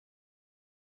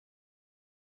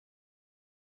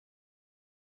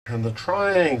And the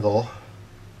triangle,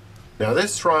 now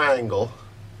this triangle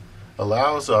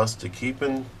allows us to keep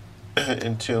in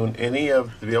tune to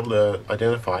be able to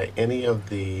identify any of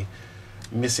the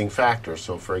missing factors.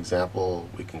 So for example,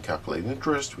 we can calculate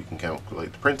interest, we can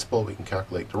calculate the principal, we can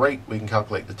calculate the rate, we can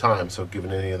calculate the time, so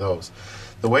given any of those.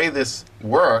 The way this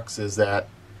works is that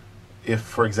if,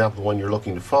 for example, when you're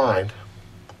looking to find,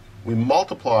 we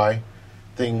multiply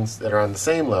things that are on the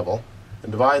same level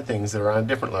and divide things that are on a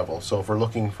different level. So if we're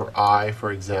looking for I,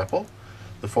 for example,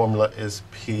 the formula is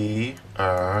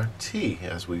IPRT,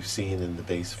 as we've seen in the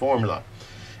base formula.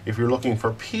 If you're looking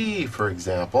for P, for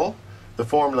example, the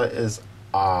formula is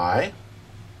I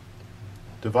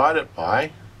divided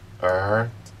by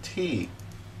RT.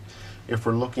 If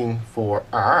we're looking for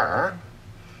R,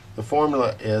 the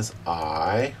formula is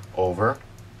I over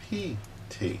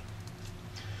PT.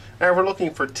 Now if we're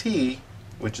looking for T,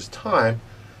 which is time,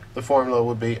 the formula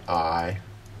would be I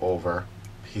over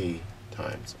P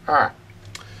times R.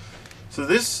 So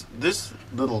this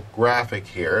little graphic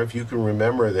here, if you can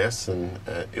remember this, and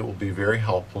it will be very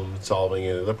helpful in solving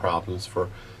any of the problems for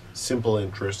simple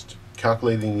interest,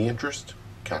 calculating the interest,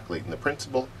 calculating the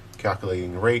principal,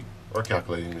 calculating the rate, or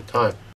calculating the time.